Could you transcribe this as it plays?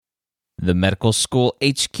the Medical School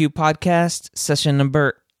HQ podcast, session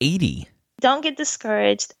number 80. Don't get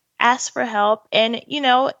discouraged. Ask for help. And,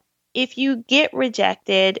 if you get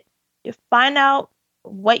rejected, find out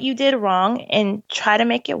what you did wrong and try to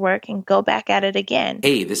make it work and go back at it again.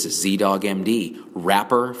 Hey, this is Z-Dog MD,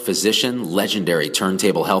 rapper, physician, legendary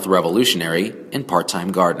turntable health revolutionary, and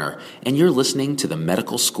part-time gardener. And you're listening to the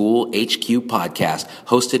Medical School HQ podcast,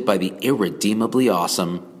 hosted by the irredeemably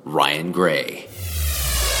awesome Ryan Gray.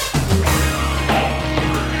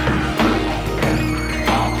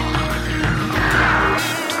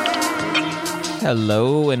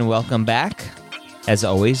 Hello and welcome back. As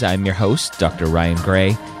always, I'm your host, Dr. Ryan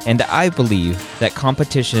Gray, and I believe that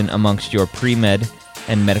competition amongst your pre-med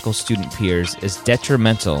and medical student peers is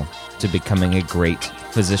detrimental to becoming a great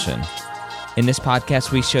physician. In this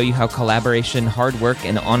podcast, we show you how collaboration, hard work,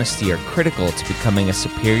 and honesty are critical to becoming a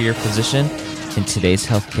superior physician in today's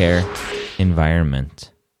healthcare environment.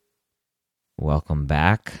 Welcome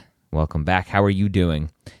back. Welcome back. How are you doing?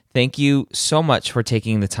 Thank you so much for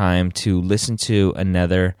taking the time to listen to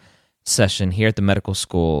another session here at the Medical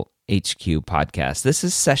School HQ podcast. This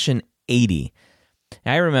is session 80.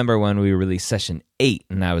 I remember when we released session 8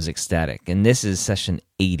 and I was ecstatic, and this is session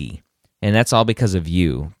 80. And that's all because of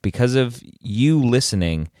you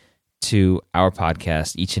listening to our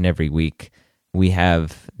podcast each and every week. We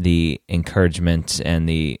have the encouragement and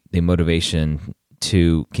the motivation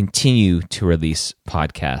to continue to release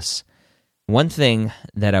podcasts. One thing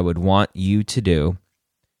that I would want you to do,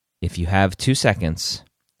 if you have 2 seconds,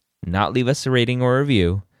 not leave us a rating or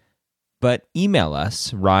review, but email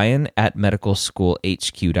us,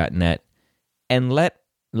 ryan@medicalschoolhq.net, and let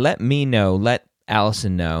me know, let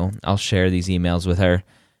Allison know, I'll share these emails with her,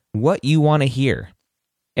 what you want to hear.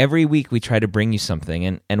 Every week we try to bring you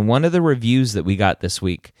something, and one of the reviews that we got this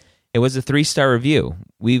week, it was a 3-star review.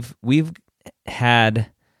 We've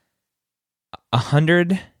had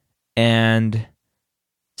 170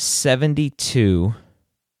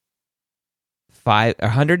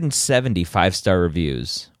 5-star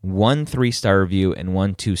reviews, 1 3-star review, and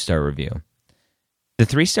 1 2-star review. The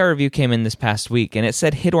 3-star review came in this past week, and it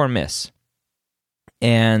said hit or miss.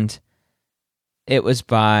 And it was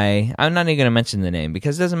by, I'm not even going to mention the name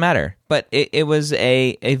because it doesn't matter, but it was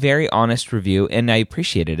a very honest review, and I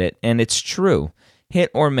appreciated it, and it's true. Hit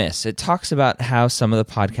or miss. It talks about how some of the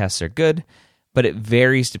podcasts are good, but it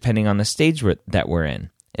varies depending on the stage that we're in,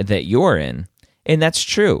 that you're in, and that's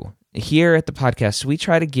true. Here at the podcast, we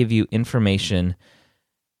try to give you information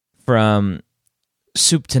from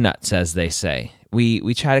soup to nuts, as they say.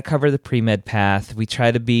 We try to cover the pre-med path. We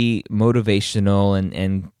try to be motivational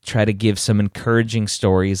and try to give some encouraging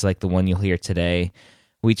stories like the one you'll hear today.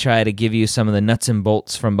 We try to give you some of the nuts and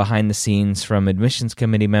bolts from behind the scenes from admissions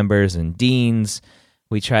committee members and deans.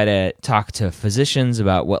 We try to talk to physicians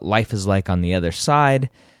about what life is like on the other side.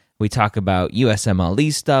 We talk about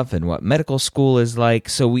USMLE stuff and what medical school is like.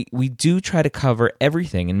 So we do try to cover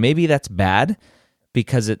everything. And maybe that's bad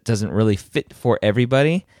because it doesn't really fit for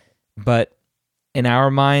everybody. But in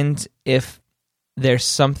our mind, if there's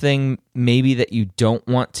something maybe that you don't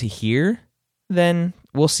want to hear, then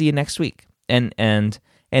we'll see you next week. And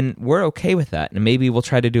we're okay with that. And maybe we'll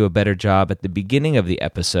try to do a better job at the beginning of the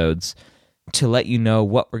episodes to let you know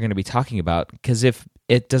what we're going to be talking about. Because if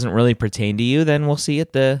it doesn't really pertain to you, then we'll see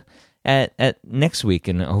it at next week,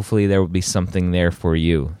 and hopefully there will be something there for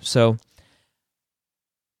you. So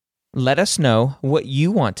let us know what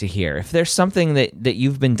you want to hear. If there's something that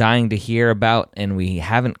you've been dying to hear about and we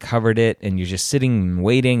haven't covered it, and you're just sitting and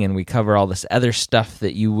waiting and we cover all this other stuff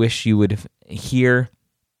that you wish you would hear,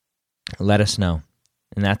 let us know.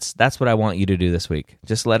 And that's what I want you to do this week.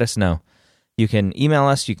 Just let us know. You can email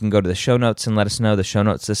us. You can go to the show notes and let us know. The show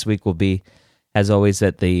notes this week will be, as always,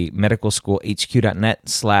 at the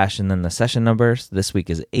medicalschoolhq.net/ and then the session numbers. This week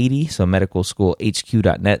is 80, so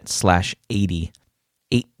medicalschoolhq.net/80.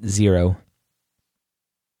 80.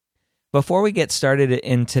 Before we get started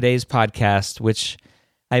in today's podcast, which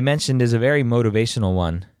I mentioned is a very motivational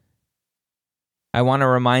one, I want to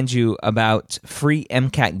remind you about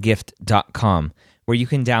freemcatgift.com, where you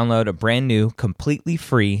can download a brand new, completely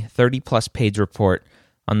free 30-plus page report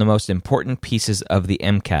on the most important pieces of the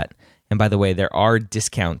MCAT. And by the way, there are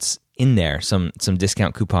discounts in there, some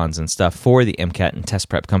discount coupons and stuff for the MCAT and test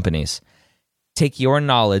prep companies. Take your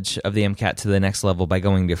knowledge of the MCAT to the next level by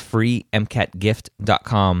going to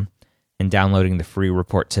freemcatgift.com and downloading the free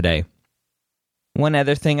report today. One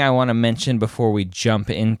other thing I want to mention before we jump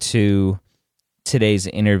into today's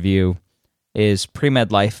interview is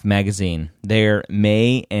Pre-Med Life magazine. Their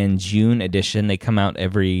May and June edition, they come out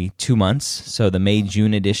every 2 months, so the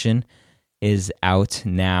May-June edition is out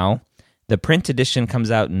now. The print edition comes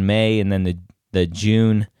out in May, and then the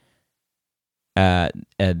June,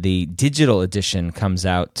 the digital edition comes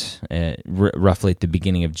out roughly at the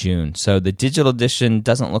beginning of June. So the digital edition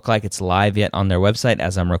doesn't look like it's live yet on their website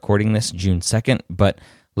as I'm recording this, June 2nd, but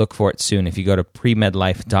look for it soon. If you go to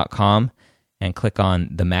premedlife.com and click on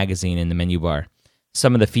the magazine in the menu bar.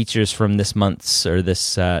 Some of the features from this month's or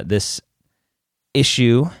this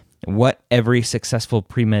issue: what every successful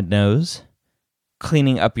pre-med knows,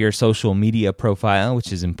 cleaning up your social media profile,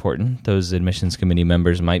 which is important. Those admissions committee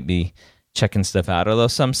members might be checking stuff out, although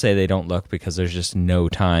some say they don't look because there's just no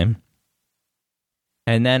time.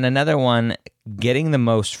 And then another one, getting the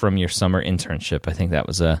most from your summer internship. I think that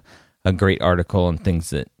was a great article and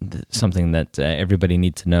something that everybody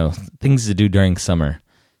needs to know, things to do during summer.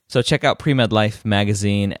 So check out Pre-Med Life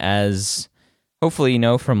magazine. As hopefully you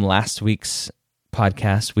know from last week's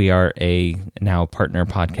podcast, we are now a partner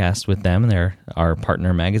podcast with them. They're our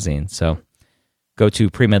partner magazine. So go to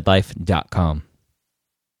premedlife.com.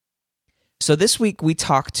 So this week we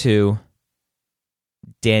talked to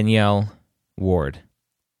Danielle Ward.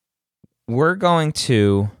 We're going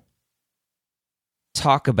to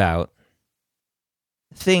talk about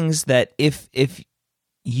things that if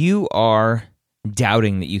you are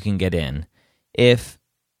doubting that you can get in, if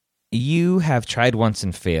you have tried once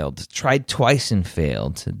and failed, tried twice and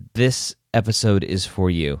failed, this episode is for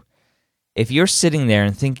you. If you're sitting there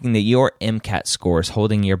and thinking that your MCAT score is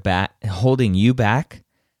holding you back,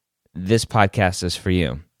 this podcast is for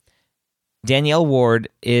you. Danielle Ward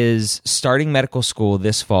is starting medical school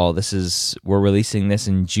this fall. We're releasing this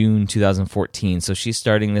in June 2014, so she's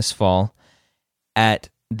starting this fall at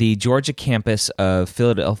the Georgia campus of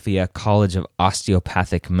Philadelphia College of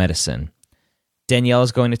Osteopathic Medicine. Danielle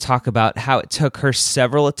is going to talk about how it took her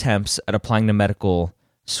several attempts at applying to medical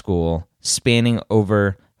school, spanning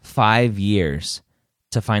over 5 years,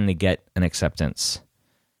 to finally get an acceptance.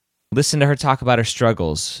 Listen to her talk about her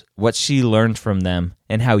struggles, what she learned from them,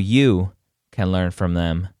 and how you can learn from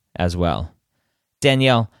them as well.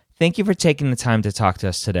 Danielle, thank you for taking the time to talk to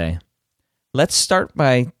us today. Let's start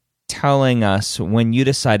by telling us when you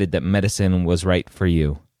decided that medicine was right for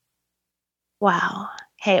you. Wow.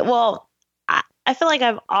 Hey, well, I feel like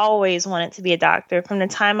I've always wanted to be a doctor. From the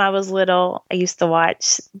time I was little, I used to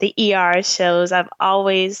watch the ER shows. I've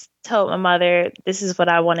always told my mother, this is what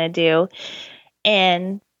I want to do.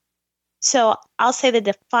 And so I'll say the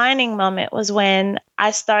defining moment was when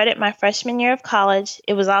I started my freshman year of college.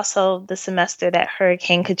 It was also the semester that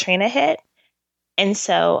Hurricane Katrina hit. And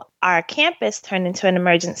so our campus turned into an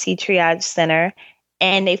emergency triage center,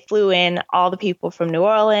 and they flew in all the people from New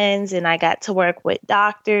Orleans, and I got to work with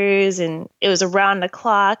doctors, and it was around the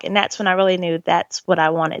clock. And that's when I really knew that's what I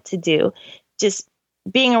wanted to do. Just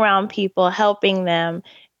being around people, helping them,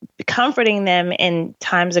 comforting them in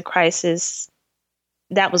times of crisis.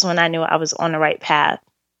 That was when I knew I was on the right path,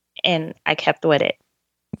 and I kept with it.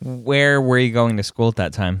 Where were you going to school at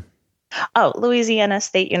that time? Oh, Louisiana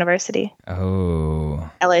State University. Oh.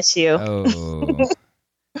 LSU. Oh.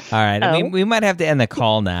 All right. Oh. We might have to end the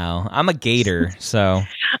call now. I'm a Gator, so.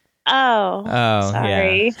 Oh,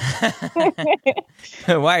 sorry.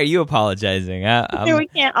 Yeah. Why are you apologizing? We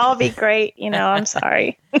can't all be great. I'm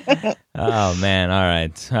sorry. Oh, man. All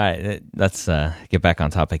right. Let's get back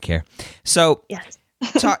on topic here. So, yes.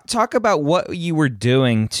 talk about what you were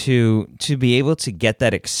doing to be able to get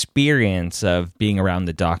that experience of being around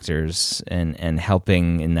the doctors and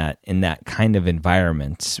helping in that kind of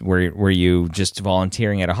environment. Were you just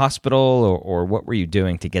volunteering at a hospital, or what were you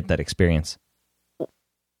doing to get that experience?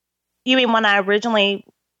 You mean when I originally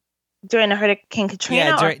during the Hurricane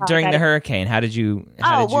Katrina? Yeah, during the hurricane. How did you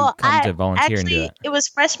come to volunteer and do that? It was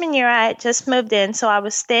freshman year. I had just moved in, so I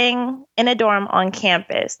was staying in a dorm on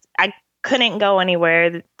campus. I couldn't go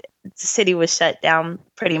anywhere. The city was shut down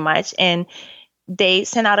pretty much. And they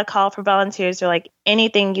sent out a call for volunteers. They're like,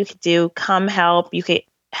 anything you could do, come help. You could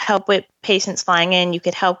help with patients flying in. You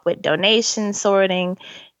could help with donation sorting.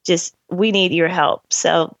 Just, we need your help.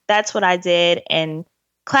 So that's what I did. And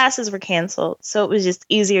classes were canceled. So it was just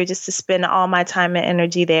easier just to spend all my time and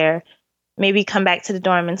energy there. Maybe come back to the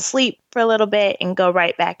dorm and sleep for a little bit and go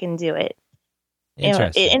right back and do it.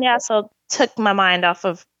 Interesting. And it also took my mind off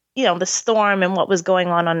of the storm and what was going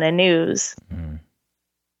on the news.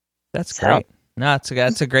 That's great. No,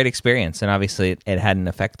 that's a great experience. And obviously it had an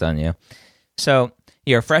effect on you. So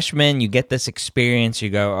you're a freshman, you get this experience, you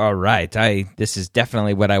go, all right, this is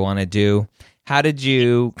definitely what I want to do. How did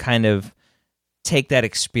you kind of take that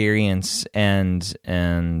experience and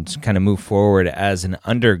kind of move forward as an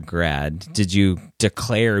undergrad? Did you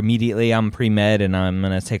declare immediately, I'm pre-med and I'm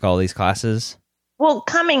going to take all these classes? Well,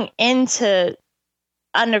 coming into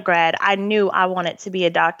undergrad, I knew I wanted to be a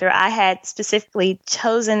doctor. I had specifically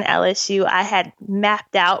chosen LSU. I had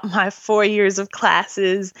mapped out my 4 years of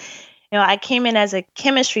classes. I came in as a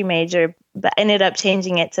chemistry major, but ended up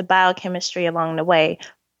changing it to biochemistry along the way.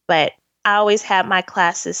 But I always had my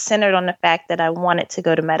classes centered on the fact that I wanted to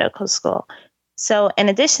go to medical school. So in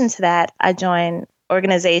addition to that, I joined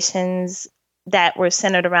organizations that were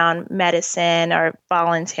centered around medicine or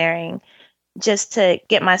volunteering, just to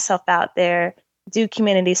get myself out there, do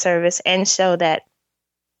community service, and show that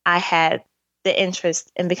I had the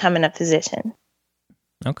interest in becoming a physician.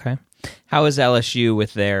 Okay. How is LSU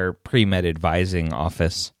with their pre-med advising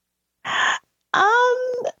office?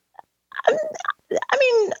 I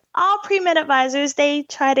mean, all pre-med advisors, they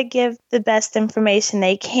try to give the best information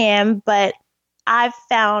they can, but I've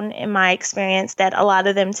found in my experience that a lot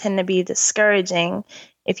of them tend to be discouraging.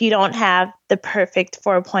 If you don't have the perfect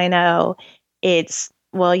 4.0, it's,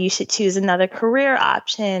 well, you should choose another career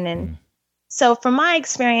option. And so from my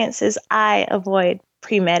experiences, I avoid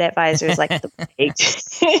pre-med advisors like the plague.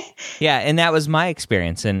 Yeah, and that was my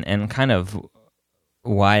experience and kind of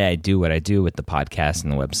why I do what I do with the podcast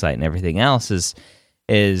and the website and everything else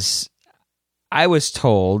is I was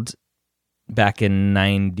told back in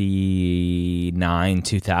 99,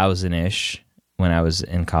 2000-ish, when I was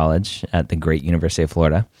in college at the great University of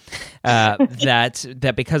Florida,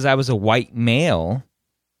 that because I was a white male,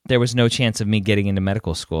 there was no chance of me getting into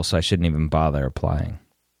medical school, so I shouldn't even bother applying.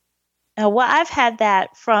 Well, I've had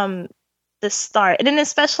that from the start. And then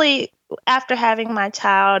especially after having my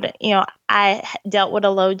child, I dealt with a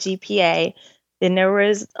low GPA. Then there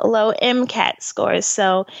was a low MCAT scores.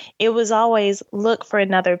 So it was always look for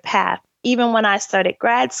another path. Even when I started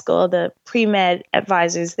grad school, the pre-med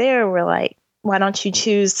advisors there were like, why don't you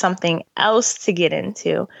choose something else to get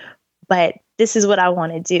into? But this is what I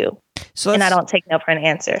want to do. And I don't take no for an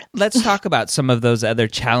answer. Let's talk about some of those other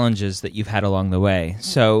challenges that you've had along the way.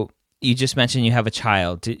 So you just mentioned you have a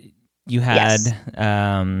child. You had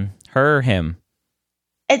her or him?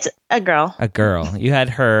 It's a girl. A girl. You had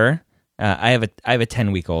her. I have a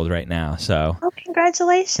 10-week-old right now. So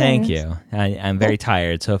congratulations. Thank you. I'm very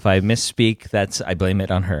tired. So if I misspeak, I blame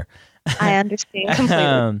it on her. I understand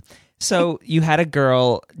completely. So you had a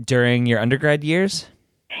girl during your undergrad years?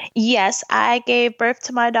 Yes, I gave birth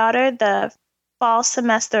to my daughter the fall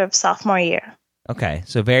semester of sophomore year. Okay,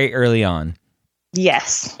 so very early on.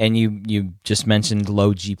 Yes. And you just mentioned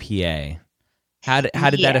low GPA. How did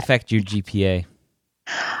that affect your GPA?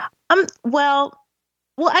 Well,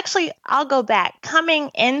 actually, I'll go back. Coming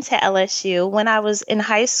into LSU, when I was in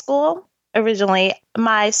high school, originally,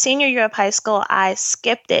 my senior year of high school, I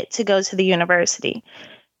skipped it to go to the university.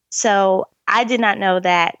 So I did not know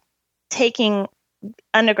that taking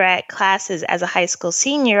undergrad classes as a high school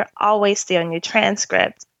senior always stay on your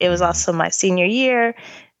transcript. It was also my senior year.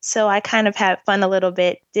 So I kind of had fun a little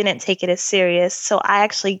bit, didn't take it as serious. So I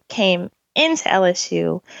actually came into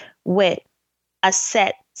LSU with a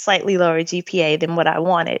set slightly lower GPA than what I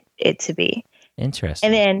wanted it to be. Interesting.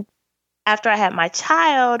 And then after I had my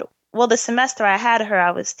child, well, the semester I had her,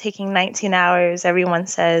 I was taking 19 hours. Everyone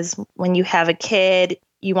says when you have a kid,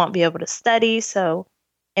 you won't be able to study. So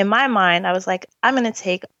in my mind, I was like, I'm going to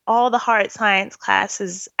take all the hard science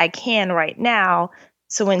classes I can right now.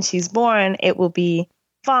 So when she's born, it will be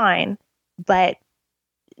fine. But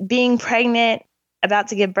being pregnant, about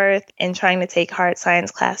to give birth, and trying to take hard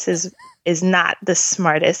science classes is not the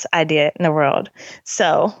smartest idea in the world.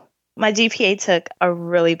 So my GPA took a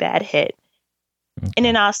really bad hit. Okay. And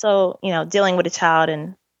then also, dealing with a child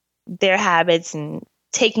and their habits and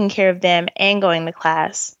taking care of them and going to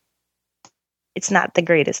class. It's not the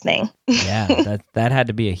greatest thing. Yeah, that had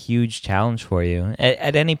to be a huge challenge for you.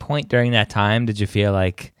 At any point during that time, did you feel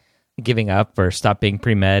like giving up or stop being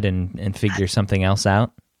pre-med and figure something else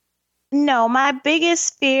out? No, my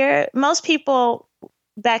biggest fear, most people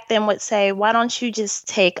back then would say, why don't you just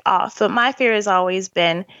take off? But my fear has always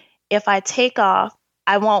been, if I take off,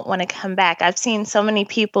 I won't want to come back. I've seen so many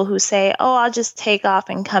people who say, oh, I'll just take off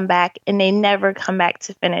and come back, and they never come back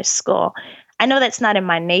to finish school. I know that's not in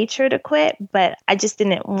my nature to quit, but I just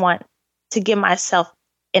didn't want to give myself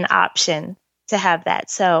an option to have that.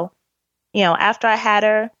 So, after I had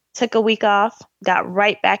her, took a week off, got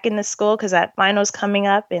right back into school because that finals coming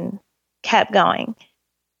up and kept going.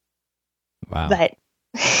 Wow. But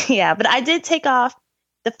I did take off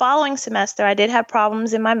the following semester. I did have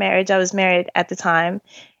problems in my marriage. I was married at the time.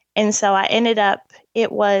 And so I ended up,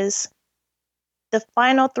 it was the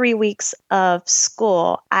final 3 weeks of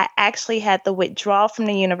school. I actually had to withdraw from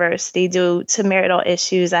the university due to marital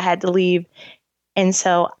issues. I had to leave. And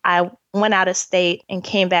so I went out of state and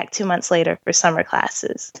came back 2 months later for summer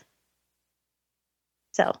classes.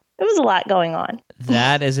 So it was a lot going on.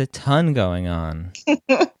 That is a ton going on.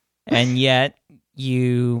 And yet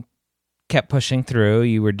you kept pushing through.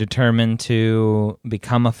 You were determined to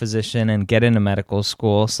become a physician and get into medical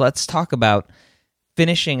school. So let's talk about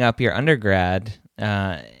finishing up your undergrad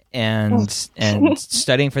and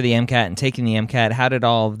studying for the MCAT and taking the MCAT. How did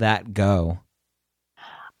all of that go?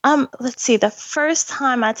 Let's see. The first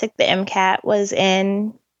time I took the MCAT was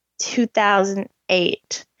in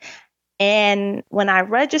 2008. And when I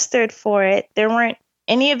registered for it, there weren't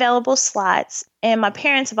any available slots. And my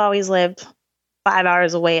parents have always lived 5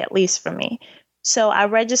 hours away, at least from me. So I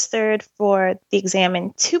registered for the exam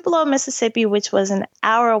in Tupelo, Mississippi, which was an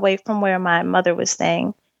hour away from where my mother was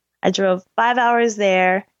staying. I drove 5 hours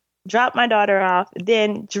there, dropped my daughter off,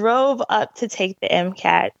 then drove up to take the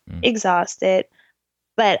MCAT, exhausted.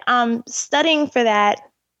 But studying for that,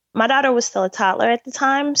 my daughter was still a toddler at the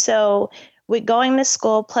time. So with going to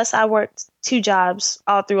school, plus I worked 2 jobs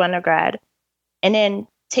all through undergrad, and then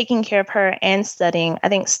taking care of her and studying. I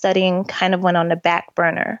think studying kind of went on the back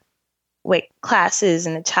burner with classes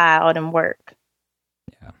and the child and work.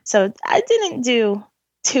 Yeah. So I didn't do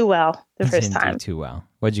too well the first time. Too well.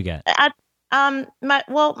 What'd you get?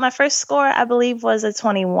 My first score, I believe, was a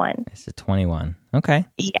 21. It's a 21. Okay.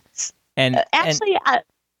 Yes. And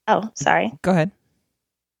sorry. Go ahead.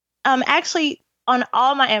 Actually, on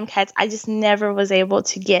all my MCATs, I just never was able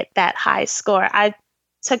to get that high score. I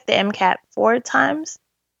took the MCAT 4 times,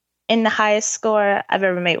 and the highest score I've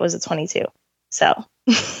ever made was a 22. So.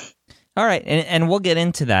 All right, and we'll get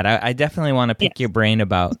into that. I definitely want to pick your brain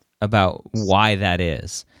about why that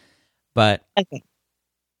is. But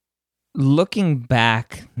looking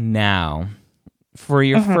back now, for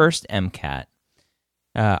your first MCAT,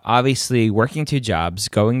 obviously working 2 jobs,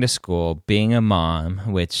 going to school, being a mom,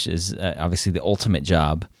 which is obviously the ultimate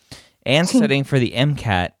job, and studying for the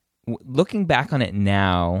MCAT, looking back on it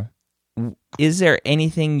now, is there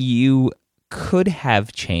anything you could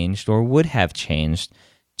have changed or would have changed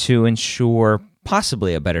to ensure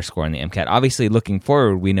possibly a better score on the MCAT? Obviously, looking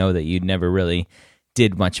forward, we know that you never really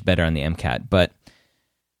did much better on the MCAT, but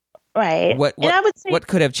right. What I would say, what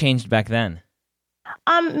could have changed back then?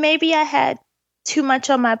 Maybe I had too much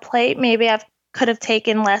on my plate. Maybe I could have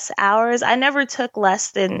taken less hours. I never took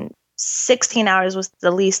less than 16 hours was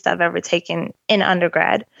the least I've ever taken in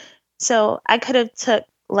undergrad. So I could have took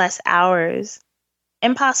less hours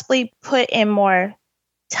and possibly put in more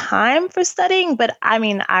time for studying. But I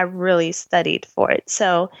mean, I really studied for it.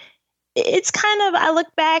 So it's kind of, I look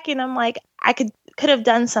back and I'm like, I could have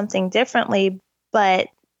done something differently, but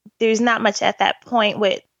there's not much at that point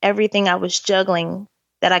with everything I was juggling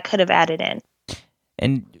that I could have added in.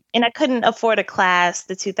 And I couldn't afford a class,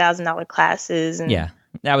 the $2,000 classes. And yeah,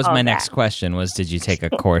 that was my next question was, did you take a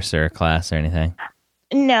course or a class or anything?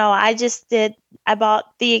 No, I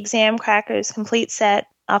bought the Exam Crackers complete set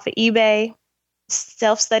off of eBay,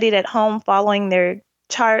 self-studied at home following their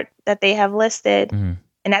chart that they have listed. Mm-hmm.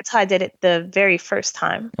 And that's how I did it the very first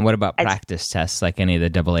time. And what about practice tests, like any of the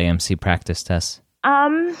AAMC practice tests?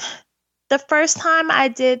 The first time I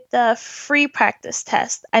did the free practice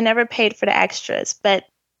test, I never paid for the extras, but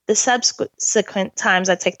the subsequent times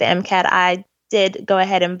I took the MCAT, I did go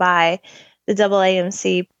ahead and buy the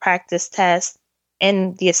AAMC practice test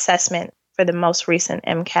and the assessment for the most recent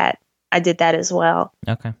MCAT. I did that as well.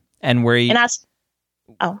 Okay. And were you...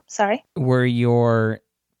 sorry? Were your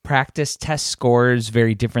practice test scores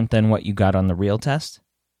very different than what you got on the real test?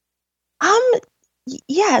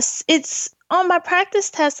 Yes, it's on my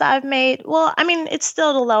practice tests I've made, it's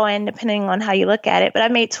still the low end depending on how you look at it, but I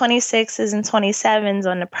made 26s and 27s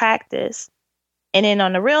on the practice. And then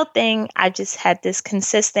on the real thing, I just had this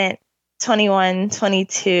consistent 21,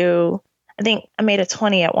 22. I think I made a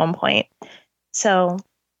 20 at one point. So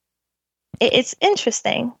it's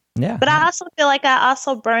interesting. Yeah. But I also feel like I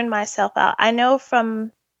also burned myself out. I know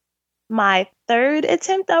from my 3rd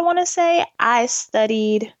attempt, I want to say, I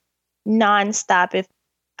studied nonstop. If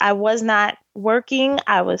I was not working,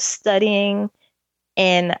 I was studying.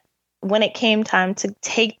 And when it came time to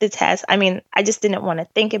take the test, I just didn't want to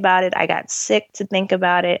think about it. I got sick to think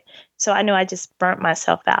about it. So I knew I just burnt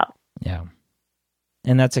myself out. Yeah.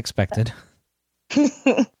 And that's expected.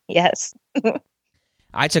 Yes.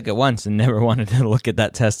 I took it once and never wanted to look at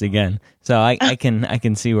that test again. So I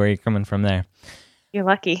can see where you're coming from there. You're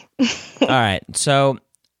lucky. All right. So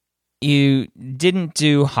you didn't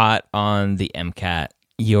do hot on the MCAT.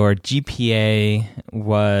 Your GPA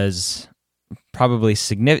was probably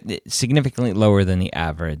significantly lower than the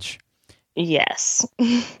average. Yes.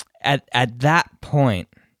 At that point,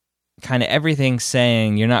 kind of everything's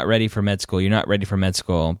saying you're not ready for med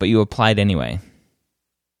school, but you applied anyway.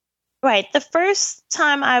 Right. The first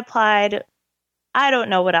time I applied, I don't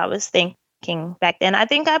know what I was thinking back then. I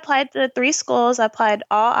think I applied to 3 schools. I applied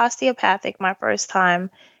all osteopathic my first time.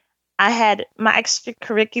 I had my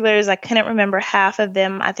extracurriculars. I couldn't remember half of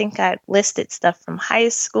them. I think I listed stuff from high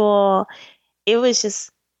school. It was just,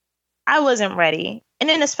 I wasn't ready. And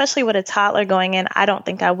then especially with a toddler going in, I don't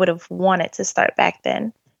think I would have wanted to start back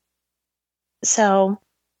then. So,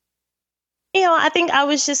 I think I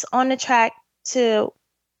was just on the track to,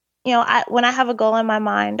 when I have a goal in my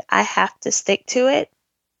mind, I have to stick to it.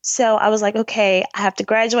 So I was like, okay, I have to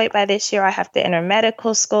graduate by this year. I have to enter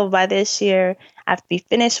medical school by this year. I have to be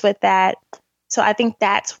finished with that. So I think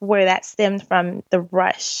that's where that stemmed from, the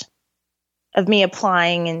rush of me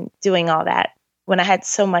applying and doing all that when I had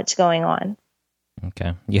so much going on.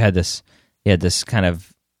 Okay. You had this kind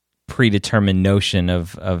of predetermined notion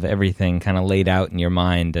of everything kind of laid out in your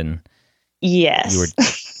mind, and yes, you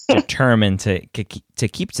were determined to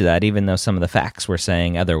keep to that, even though some of the facts were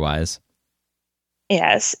saying otherwise.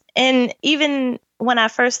 Yes. And even when I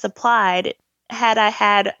first applied, had I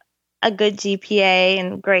had a good GPA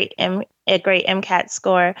and a great MCAT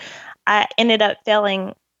score, I ended up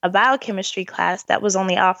failing a biochemistry class that was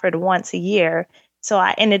only offered once a year. So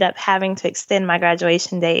I ended up having to extend my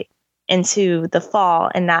graduation date into the fall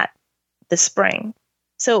and not the spring.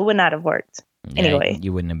 So it would not have worked anyway.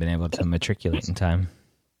 You wouldn't have been able to matriculate in time.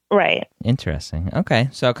 Right. Interesting. Okay.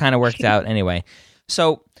 So it kind of worked out anyway.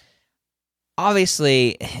 So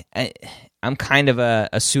obviously, I'm kind of a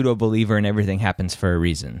pseudo believer in everything happens for a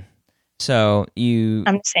reason. So I'm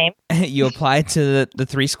the same. You applied to the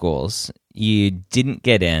 3 schools. You didn't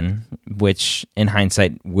get in, which in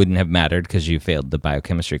hindsight wouldn't have mattered because you failed the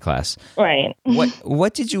biochemistry class. Right.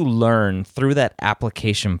 What did you learn through that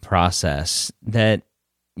application process that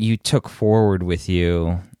you took forward with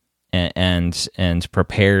you and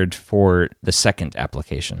prepared for the second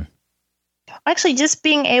application? Actually, just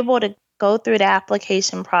being able to go through the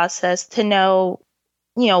application process to know,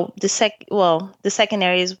 the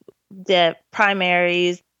secondaries, the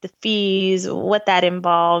primaries, the fees, what that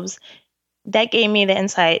involves. That gave me the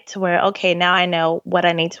insight to where, okay, now I know what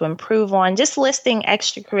I need to improve on. Just listing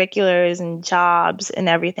extracurriculars and jobs and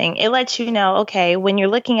everything. It lets you know, okay, when you're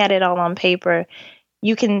looking at it all on paper,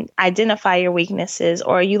 you can identify your weaknesses,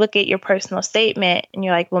 or you look at your personal statement and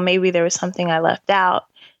you're like, well, maybe there was something I left out.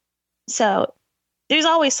 So there's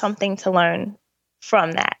always something to learn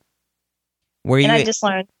from that. I just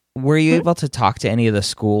learned. Were you able to talk to any of the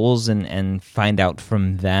schools and find out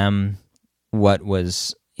from them what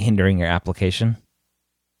was hindering your application?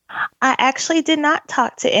 I actually did not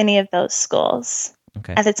talk to any of those schools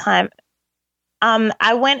at the time.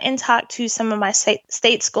 I went and talked to some of my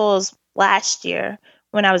state schools last year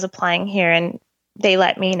when I was applying here, and they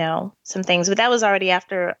let me know some things. But that was already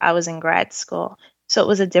after I was in grad school, so it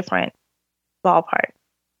was a different ballpark.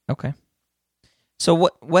 Okay. So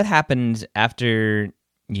what happened after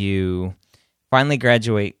you finally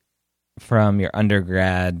graduate from your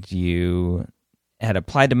undergrad? You had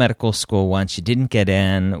applied to medical school once, you didn't get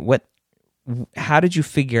in. How did you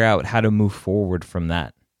figure out how to move forward from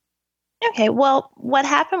that? Okay, well, what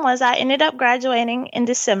happened was I ended up graduating in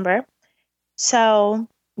December. So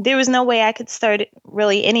there was no way I could start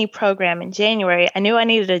really any program in January. I knew I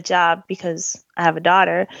needed a job because I have a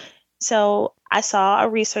daughter. So I saw a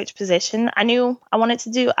research position. I knew I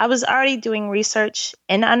was already doing research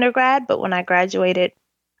in undergrad, but when I graduated,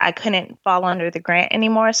 I couldn't fall under the grant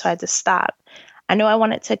anymore, so I had to stop. I knew I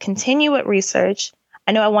wanted to continue with research.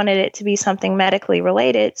 I knew I wanted it to be something medically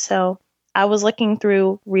related, so I was looking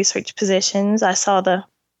through research positions. I saw the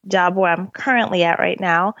job where I'm currently at right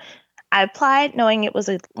now. I applied knowing it was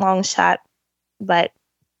a long shot, but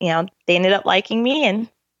they ended up liking me and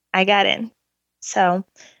I got in. So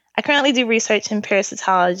I currently do research in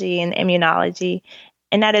parasitology and immunology,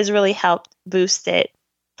 and that has really helped boost it.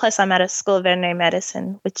 Plus, I'm at a school of veterinary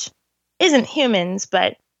medicine, which isn't humans,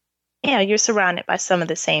 but you're surrounded by some of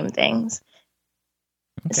the same things.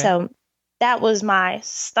 Okay. So that was my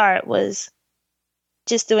start, was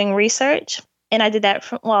just doing research. And I did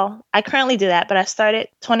that I currently do that, but I started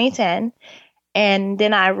 2010. And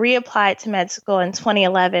then I reapplied to med school in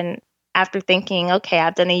 2011 after thinking, okay,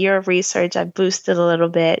 I've done a year of research. I boosted a little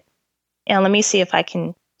bit. And let me see if I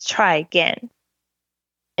can try again.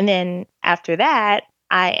 And then after that,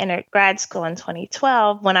 I entered grad school in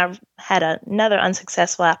 2012 when I had another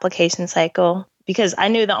unsuccessful application cycle because I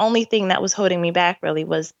knew the only thing that was holding me back really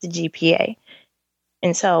was the GPA.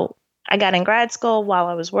 And so I got in grad school while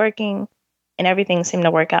I was working, and everything seemed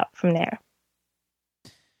to work out from there.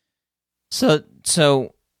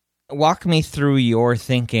 So walk me through your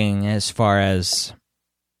thinking as far as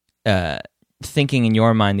thinking in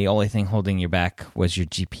your mind the only thing holding you back was your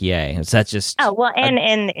GPA. Is that just... Oh, well,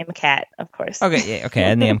 and the MCAT, of course. Okay, yeah, okay,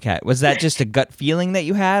 and the MCAT. Was that just a gut feeling that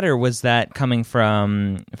you had, or was that coming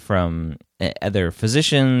from other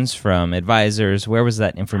physicians, from advisors? Where was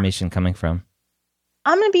that information coming from?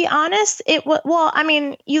 I'm going to be honest. Well, I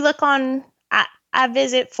mean, you look on, I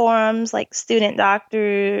visit forums like Student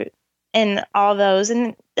Doctor and all those,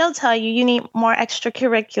 and they'll tell you need more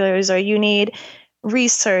extracurriculars, or you need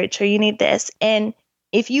research, or you need this. And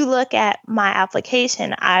if you look at my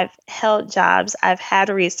application, I've held jobs, I've had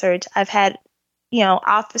research, I've had,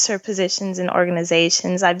 officer positions in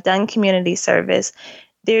organizations, I've done community service.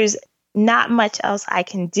 There's not much else I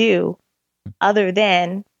can do other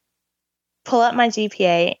than pull up my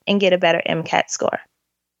GPA and get a better MCAT score.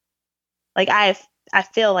 Like I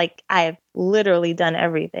feel like I have literally done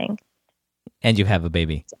everything. And you have a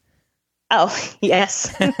baby. Oh,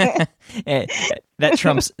 yes. That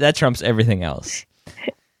trumps everything else.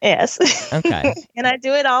 Yes. Okay. And I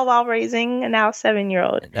do it all while raising a now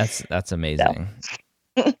 7-year-old. That's amazing.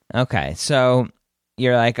 So. Okay, so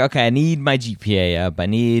you're like, okay, I need my GPA up. I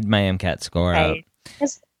need my MCAT score up.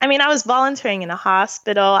 I mean, I was volunteering in a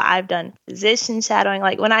hospital. I've done physician shadowing.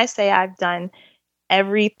 Like when I say I've done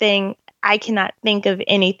everything, I cannot think of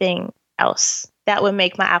anything else that would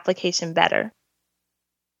make my application better.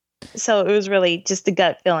 So it was really just a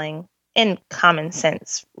gut feeling and common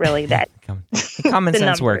sense, really. That common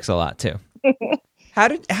sense works a lot too. How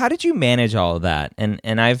did you manage all of that?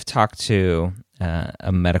 And I've talked to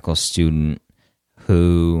a medical student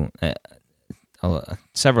who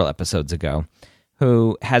several episodes ago,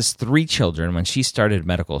 who has 3 children when she started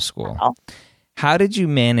medical school. Oh. How did you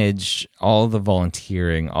manage all the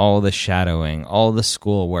volunteering, all the shadowing, all the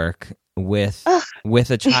schoolwork with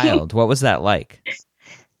a child? What was that like?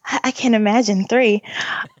 I can imagine 3.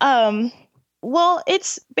 Well,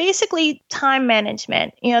 it's basically time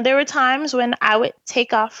management. There were times when I would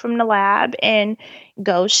take off from the lab and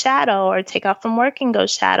go shadow, or take off from work and go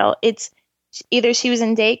shadow. It's either she was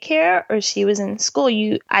in daycare or she was in school.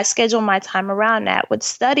 I schedule my time around that. With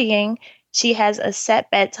studying, she has a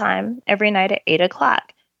set bedtime every night at 8:00.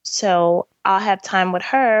 So I'll have time with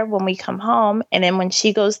her when we come home. And then when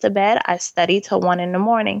she goes to bed, I study till 1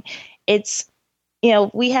 a.m. It's,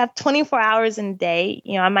 we have 24 hours in a day.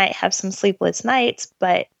 I might have some sleepless nights,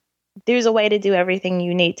 but there's a way to do everything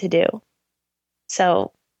you need to do.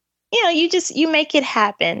 So, you make it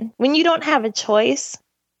happen. When you don't have a choice,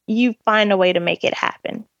 you find a way to make it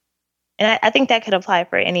happen. And I think that could apply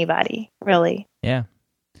for anybody, really. Yeah.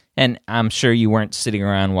 And I'm sure you weren't sitting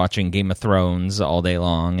around watching Game of Thrones all day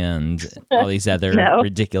long and all these other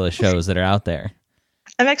ridiculous shows that are out there.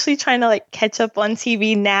 I'm actually trying to catch up on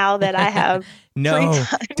TV now that I have No,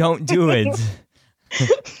 don't do it.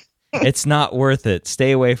 It's not worth it.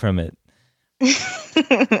 Stay away from it.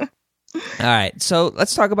 All right, so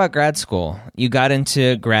let's talk about grad school. You got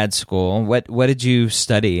into grad school. What did you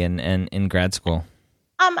study in grad school?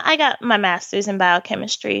 I got my master's in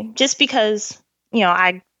biochemistry just because,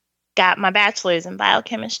 I got my bachelor's in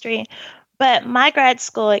biochemistry. But my grad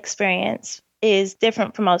school experience is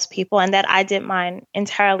different from most people in that I did mine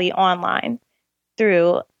entirely online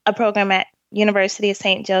through a program at University of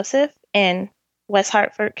St. Joseph in West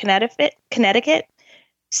Hartford, Connecticut.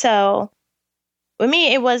 So with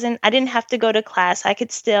me, I didn't have to go to class. I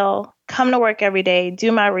could still come to work every day,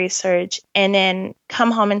 do my research, and then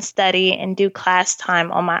come home and study and do class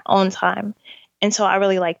time on my own time. And so I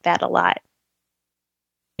really like that a lot.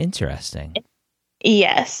 Interesting.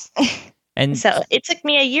 Yes. And so it took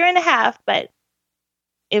me 1.5 years, but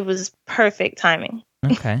it was perfect timing.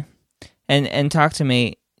 Okay. And talk to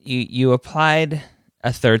me, you applied a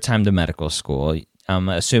 3rd time to medical school. I'm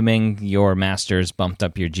assuming your master's bumped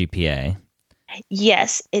up your GPA.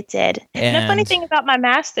 Yes, it did. And the funny thing about my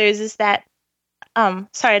master's is that,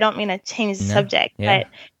 sorry, I don't mean to change the subject, but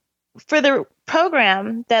for the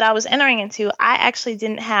program that I was entering into, I actually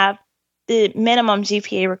didn't have the minimum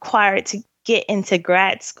GPA required to get into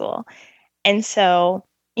grad school. And so,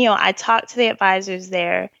 I talked to the advisors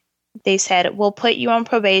there. They said, we'll put you on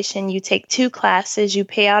probation. You take 2 classes, you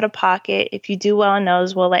pay out of pocket. If you do well in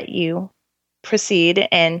those, we'll let you proceed.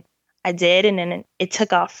 And I did. And then it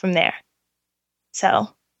took off from there. So,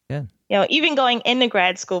 good. Even going into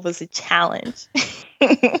grad school was a challenge.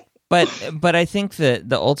 But I think that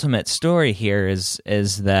the ultimate story here is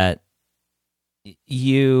that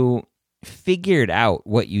you figured out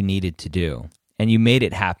what you needed to do and you made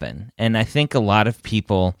it happen. And I think a lot of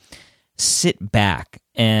people sit back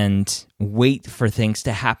and wait for things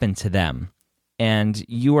to happen to them. And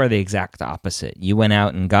you are the exact opposite. You went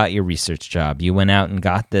out and got your research job. You went out and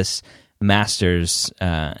got this master's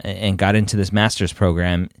and got into this master's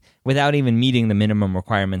program without even meeting the minimum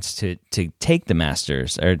requirements to take the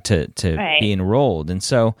master's or to be enrolled. And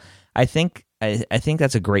so I think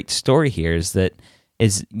that's a great story here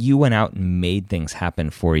is you went out and made things happen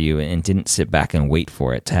for you and didn't sit back and wait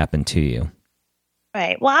for it to happen to you.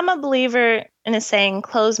 Right. Well, I'm a believer in a saying,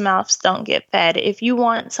 closed mouths don't get fed. If you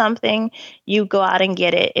want something, you go out and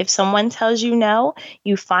get it. If someone tells you no,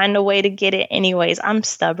 you find a way to get it anyways. I'm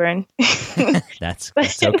stubborn. That's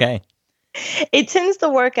okay. It tends to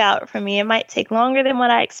work out for me. It might take longer than what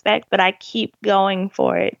I expect, but I keep going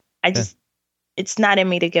for it. It's not in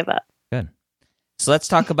me to give up. Good. So let's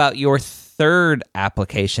talk about your third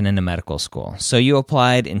application into medical school. So you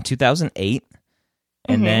applied in 2008.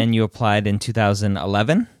 And then you applied in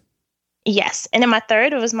 2011? Yes. And in my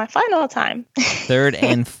third, it was my final time. Third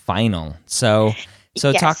and final. So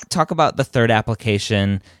yes. Talk about the third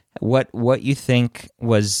application. What you think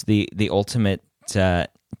was the ultimate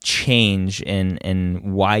change in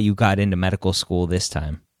why you got into medical school this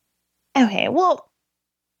time? Okay. Well,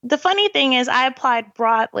 the funny thing is I applied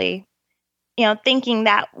broadly, thinking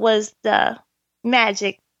that was the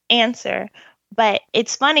magic answer. But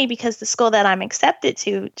it's funny because the school that I'm accepted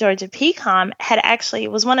to, Georgia PCOM,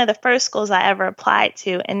 was one of the first schools I ever applied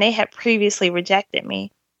to, and they had previously rejected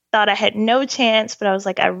me. Thought I had no chance, but I was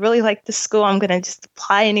like, I really like the school. I'm going to just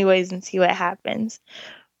apply anyways and see what happens.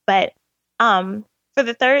 But for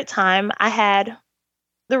the third time, I had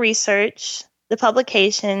the research, the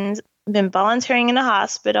publications, been volunteering in the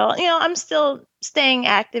hospital. I'm still staying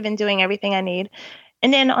active and doing everything I need.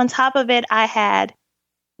 And then on top of it, I had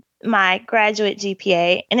my graduate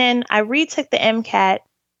GPA, and then I retook the MCAT,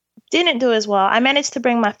 didn't do as well. I managed to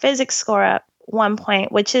bring my physics score up 1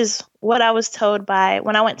 point, which is what I was told by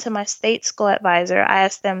when I went to my state school advisor. I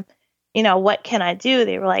asked them, what can I do?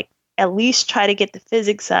 They were like, at least try to get the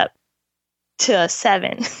physics up to a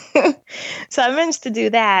 7. So I managed to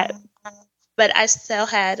do that, but I still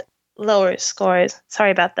had lower scores.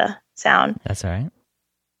 Sorry about the sound. That's all right.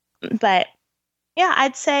 But yeah,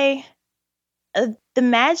 I'd say the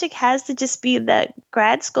magic has to just be the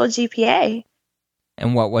grad school GPA.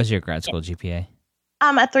 And what was your grad school GPA? A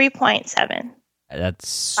 3.7.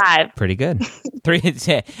 That's 5. Pretty good.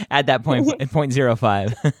 At that point,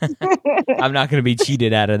 0.05. I'm not going to be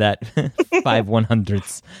cheated out of that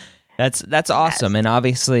 5/100ths. That's awesome, and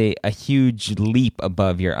obviously a huge leap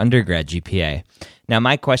above your undergrad GPA. Now,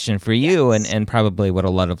 my question for you, and probably what a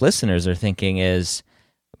lot of listeners are thinking is,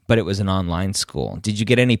 but it was an online school. Did you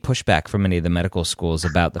get any pushback from any of the medical schools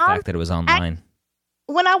about the fact that it was online?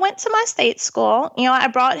 When I went to my state school, I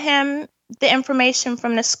brought him the information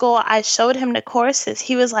from the school. I showed him the courses.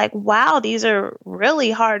 He was like, wow, these are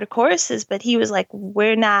really hard courses. But he was like,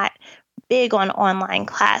 we're not big on online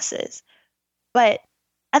classes. But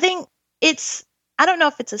I think I don't know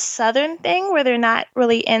if it's a Southern thing where they're not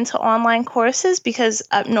really into online courses, because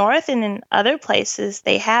up north and in other places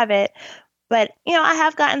they have it. But, I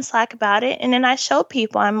have gotten slack about it. And then I show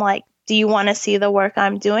people, I'm like, do you want to see the work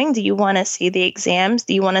I'm doing? Do you want to see the exams?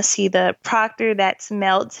 Do you want to see the proctor that's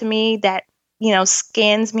mailed to me that,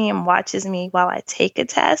 scans me and watches me while I take a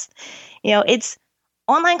test?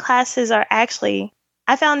 Online classes are actually,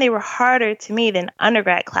 I found they were harder to me than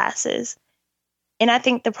undergrad classes. And I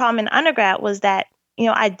think the problem in undergrad was that,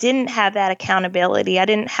 I didn't have that accountability. I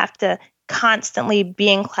didn't have to constantly be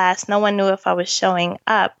in class. No one knew if I was showing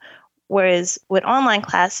up. Whereas with online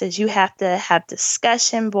classes, you have to have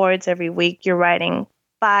discussion boards every week. You're writing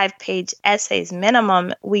 5-page essays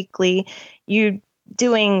minimum weekly. You're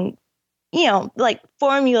doing, like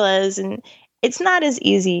formulas, and it's not as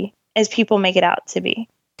easy as people make it out to be.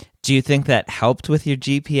 Do you think that helped with your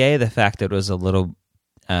GPA, the fact that it was a little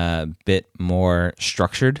bit more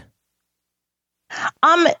structured?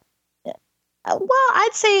 Well,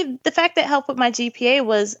 I'd say the fact that helped with my GPA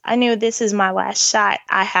was I knew this is my last shot.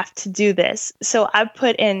 I have to do this. So I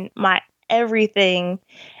put in my everything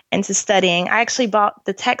into studying. I actually bought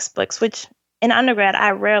the textbooks, which in undergrad,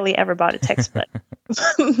 I rarely ever bought a textbook.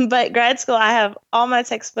 But grad school, I have all my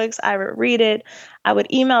textbooks. I would read it. I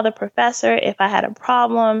would email the professor if I had a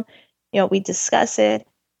problem. We discuss it.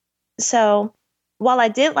 So while I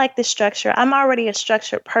did like the structure, I'm already a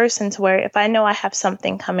structured person to where if I know I have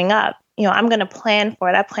something coming up, I'm going to plan for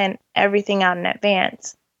it. I plan everything out in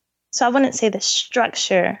advance. So I wouldn't say the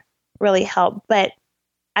structure really helped, but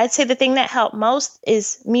I'd say the thing that helped most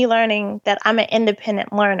is me learning that I'm an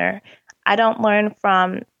independent learner. I don't learn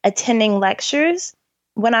from attending lectures.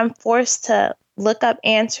 When I'm forced to look up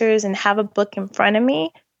answers and have a book in front of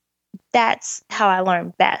me, that's how I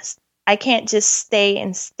learn best. I can't just stay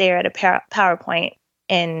and stare at a PowerPoint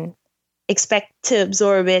and expect to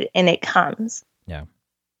absorb it and it comes. Yeah.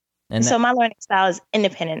 And so my learning style is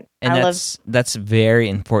independent. And that's very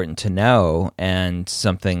important to know, and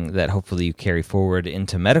something that hopefully you carry forward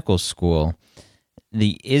into medical school.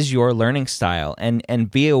 Is your learning style, and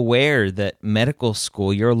be aware that medical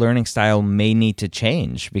school, your learning style may need to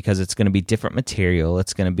change because it's going to be different material.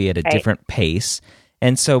 It's going to be at a different pace.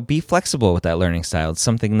 And so be flexible with that learning style. It's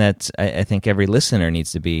something that I think every listener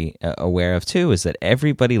needs to be aware of too, is that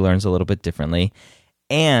everybody learns a little bit differently.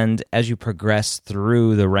 And as you progress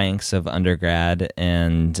through the ranks of undergrad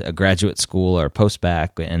and a graduate school or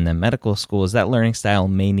post-bac and then medical school, is that learning style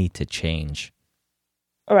may need to change.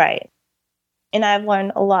 Right. And I've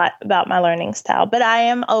learned a lot about my learning style, but I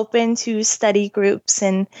am open to study groups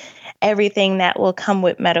and everything that will come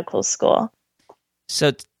with medical school.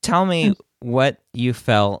 So tell me what you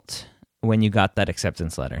felt when you got that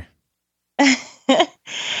acceptance letter.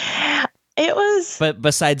 It was... But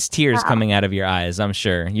besides tears coming out of your eyes, I'm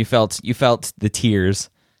sure. You felt the tears.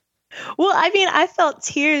 Well, I mean, I felt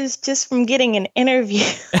tears just from getting an interview.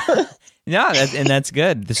 No, that's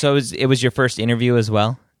good. So it was your first interview as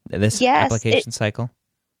well? This application cycle?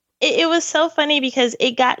 It was so funny because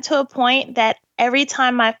it got to a point that every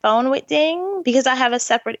time my phone would ding, because I have a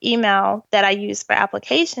separate email that I use for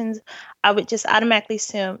applications, I would just automatically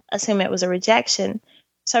assume it was a rejection.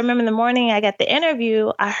 So I remember in the morning I got the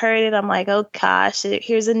interview, I heard it, I'm like, oh gosh,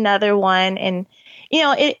 here's another one. And,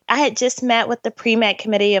 I had just met with the pre-med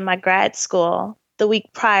committee of my grad school. The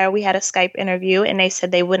week prior, we had a Skype interview and they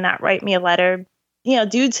said they would not write me a letter,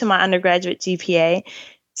 due to my undergraduate GPA.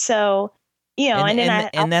 So,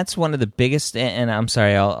 and that's one of the biggest, and I'm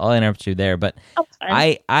sorry, I'll interrupt you there, but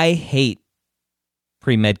I hate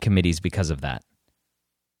pre-med committees because of that.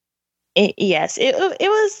 Yes, it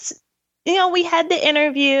was, we had the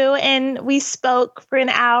interview and we spoke for an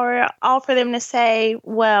hour, all for them to say,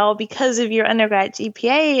 well, because of your undergrad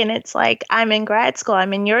GPA, and it's like, I'm in grad school,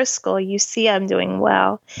 I'm in your school, you see I'm doing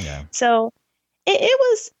well. Yeah. So it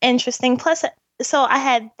was interesting. Plus, so I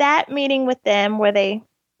had that meeting with them where they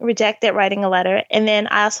rejected writing a letter. And then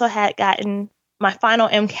I also had gotten my final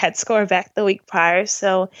MCAT score back the week prior.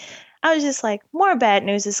 So I was just like, more bad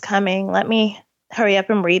news is coming. Let me hurry up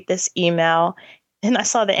and read this email. And I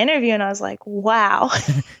saw the interview and I was like, wow.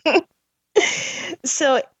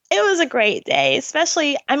 So it was a great day,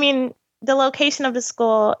 especially, the location of the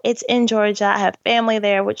school, it's in Georgia. I have family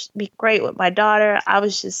there, which would be great with my daughter. I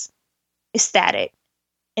was just ecstatic.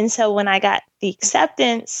 And so when I got the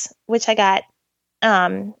acceptance, which I got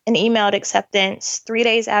an emailed acceptance 3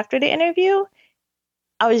 days after the interview,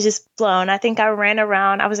 I was just blown. I think I ran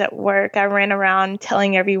around. I was at work. I ran around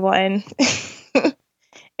telling everyone. It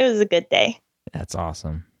was a good day. That's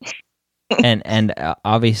awesome. and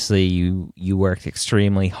obviously you worked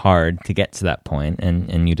extremely hard to get to that point,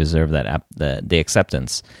 and you deserve that the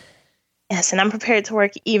acceptance. Yes, and I'm prepared to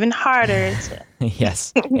work even harder.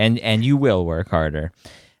 Yes, and you will work harder.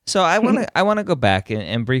 So I want to go back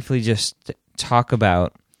and briefly just talk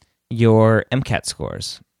about your MCAT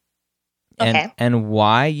scores, and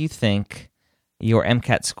why you think your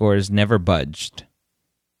MCAT scores never budged.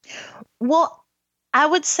 Well, I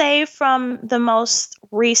would say from the most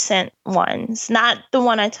recent ones, not the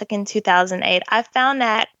one I took in 2008, I found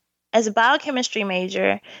that as a biochemistry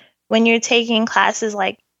major, when you're taking classes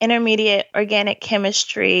like intermediate organic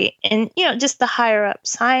chemistry and, just the higher up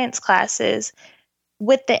science classes,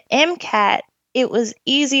 with the MCAT, it was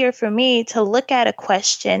easier for me to look at a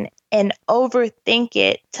question and overthink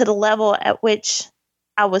it to the level at which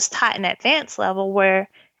I was taught an advanced level, where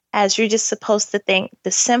as you're just supposed to think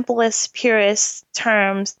the simplest, purest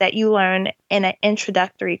terms that you learn in an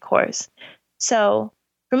introductory course. So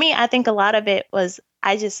for me, I think a lot of it was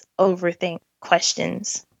I just overthink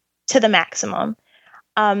questions to the maximum.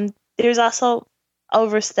 There's also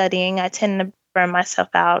overstudying. I tend to burn myself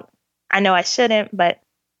out. I know I shouldn't, but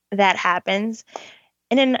that happens.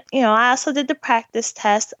 And then, I also did the practice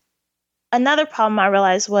test. Another problem I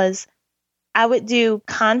realized was I would do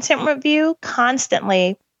content review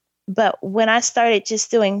constantly, but when I started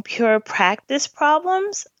just doing pure practice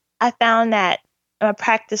problems, I found that my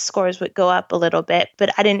practice scores would go up a little bit,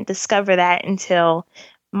 but I didn't discover that until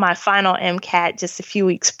my final MCAT just a few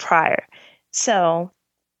weeks prior. So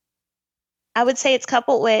I would say it's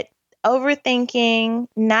coupled with overthinking,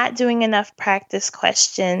 not doing enough practice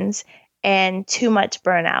questions, and too much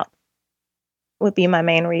burnout would be my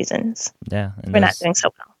main reasons. Yeah, for not doing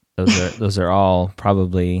so well. Those are all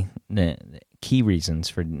probably the key reasons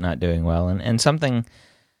for not doing well. And something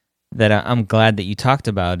that I'm glad that you talked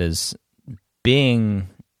about is being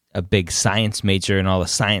a big science major and all the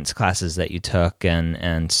science classes that you took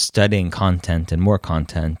and studying content and more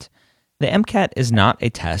content. The MCAT is not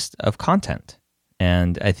a test of content.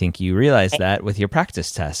 And I think you realize that with your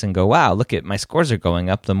practice tests and go, wow, look at my scores are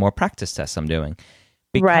going up the more practice tests I'm doing.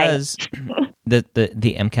 Because the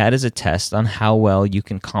MCAT is a test on how well you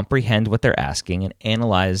can comprehend what they're asking and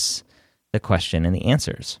analyze the question and the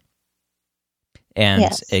answers. And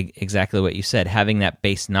exactly what you said, having that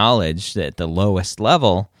base knowledge at the lowest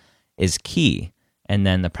level is key. And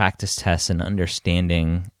then the practice tests and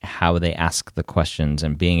understanding how they ask the questions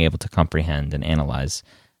and being able to comprehend and analyze,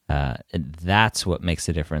 that's what makes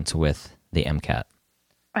the difference with the MCAT.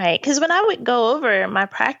 Right, because when I would go over my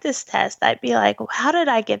practice test, I'd be like, how did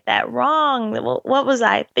I get that wrong? What was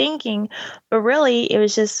I thinking? But really, it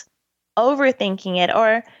was just overthinking it.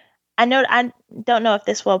 Or I don't know if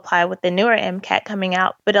this will apply with the newer MCAT coming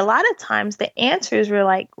out, but a lot of times the answers were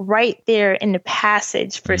like right there in the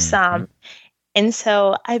passage for some. And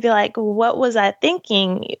so I'd be like, what was I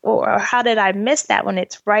thinking? Or how did I miss that when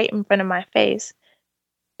it's right in front of my face?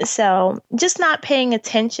 So just not paying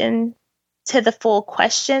attention to the full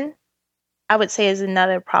question, I would say, is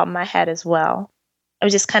another problem I had as well. I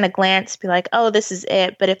would just kind of glance, be like, oh, this is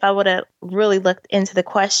it. But if I would have really looked into the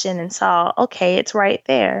question and saw, okay, it's right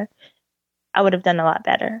there, I would have done a lot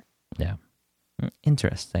better. Yeah.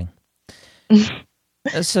 Interesting.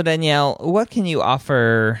 So Danielle, what can you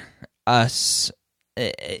offer us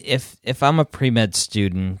if I'm a pre-med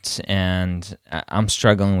student and I'm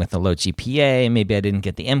struggling with a low GPA, maybe I didn't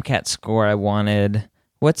get the MCAT score I wanted?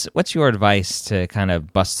 What's your advice to kind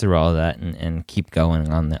of bust through all of that and keep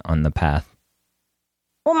going on the path?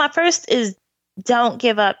 Well, my first is don't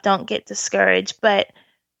give up, don't get discouraged, but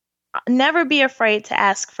never be afraid to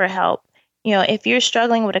ask for help. You know, if you're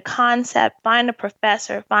struggling with a concept, find a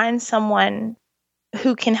professor, find someone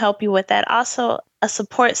who can help you with that. Also, a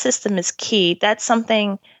support system is key. That's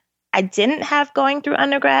something I didn't have going through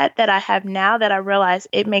undergrad that I have now, that I realize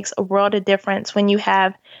it makes a world of difference when you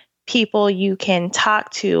have people you can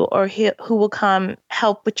talk to or who will come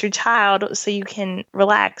help with your child so you can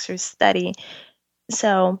relax or study.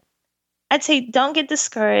 So I'd say don't get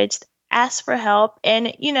discouraged, ask for help.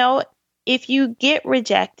 And, you know, if you get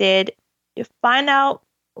rejected, find out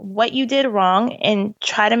what you did wrong and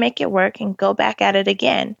try to make it work and go back at it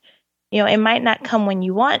again. You know, it might not come when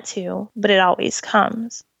you want to, but it always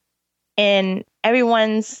comes. And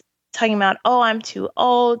everyone's talking about, oh, I'm too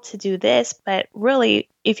old to do this. But really,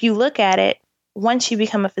 if you look at it, once you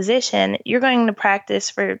become a physician, you're going to practice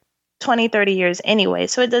for 20, 30 years anyway.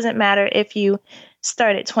 So it doesn't matter if you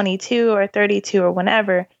start at 22 or 32 or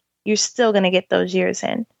whenever, you're still going to get those years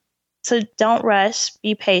in. So don't rush,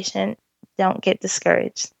 be patient, don't get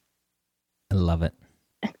discouraged. I love it.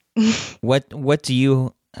 What do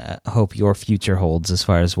you hope your future holds as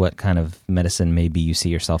far as what kind of medicine maybe you see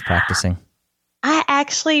yourself practicing? I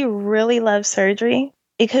actually really love surgery.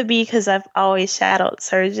 It could be because I've always shadowed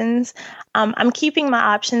surgeons. I'm keeping my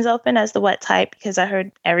options open as to what type because I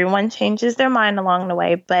heard everyone changes their mind along the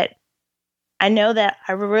way. But I know that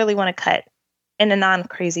I really want to cut in a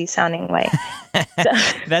non-crazy sounding way.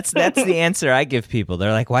 That's the answer I give people.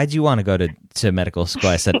 They're like, why'd you want to go to medical school?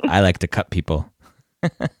 I said, I like to cut people.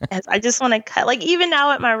 Yes, I just want to cut. Like even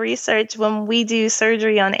now at my research, when we do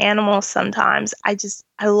surgery on animals sometimes, I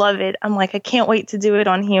love it. I'm like, I can't wait to do it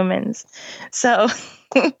on humans. So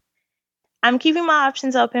I'm keeping my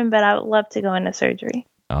options open, but I would love to go into surgery.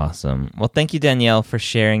 Awesome. Well, thank you, Danielle, for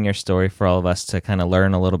sharing your story for all of us to kind of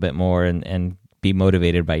learn a little bit more and be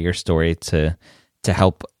motivated by your story to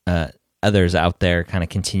help others out there kind of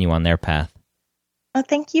continue on their path. Well,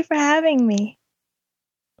 thank you for having me.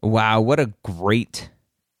 Wow, what a great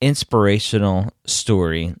inspirational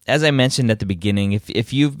story. As I mentioned at the beginning,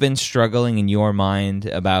 if you've been struggling in your mind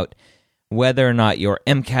about whether or not your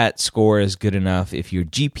MCAT score is good enough, if your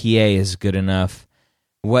GPA is good enough,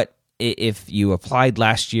 what if you applied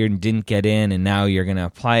last year and didn't get in and now you're going to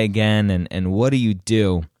apply again, and what do you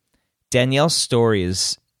do? Danielle's story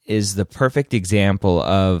is the perfect example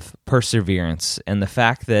of perseverance and the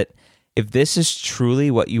fact that if this is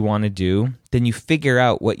truly what you want to do, then you figure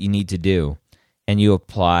out what you need to do and you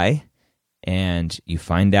apply and you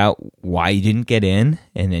find out why you didn't get in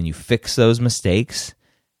and then you fix those mistakes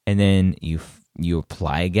and then you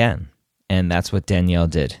apply again. And that's what Danielle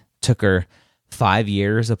did. Took her 5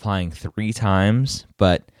 years applying 3 times,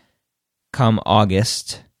 but come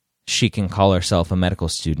August, she can call herself a medical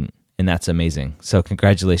student, and that's amazing. So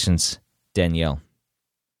congratulations, Danielle.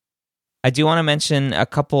 I do want to mention a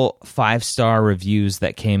couple 5-star reviews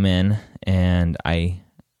that came in, and I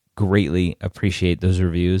greatly appreciate those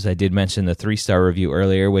reviews. I did mention the 3-star review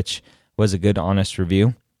earlier, which was a good, honest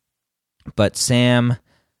review. But Sam,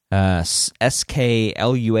 SKLUAF,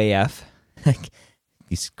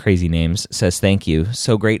 these crazy names, says, thank you.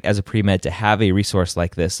 So great as a pre-med to have a resource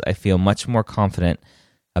like this. I feel much more confident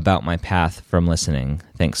about my path from listening.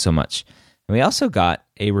 Thanks so much. And we also got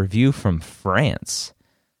a review from France.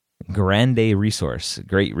 Grande resource,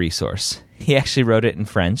 great resource. He actually wrote it in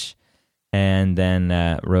French and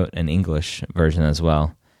then wrote an English version as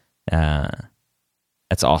well.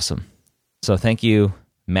 That's awesome. So thank you,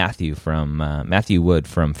 Matthew Wood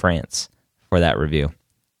from France, for that review.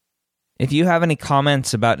 If you have any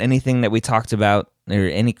comments about anything that we talked about or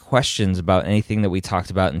any questions about anything that we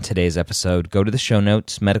talked about in today's episode, go to the show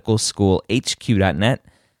notes,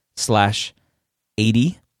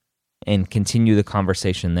 medicalschoolhq.net/80, and continue the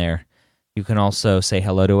conversation there. You can also say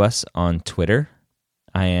hello to us on Twitter.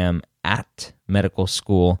 I am at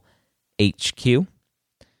medicalschoolhq.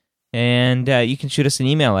 And you can shoot us an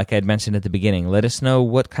email, like I had mentioned at the beginning. Let us know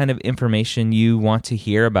what kind of information you want to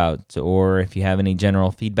hear about, or if you have any general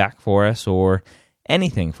feedback for us, or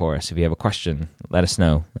anything for us. If you have a question, let us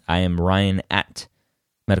know. I am Ryan at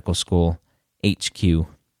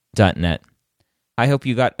medicalschoolhq.net. I hope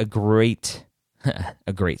you got I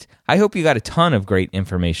hope you got a ton of great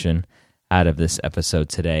information out of this episode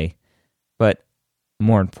today. But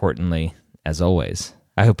more importantly, as always,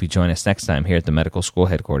 I hope you join us next time here at the Medical School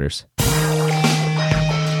Headquarters.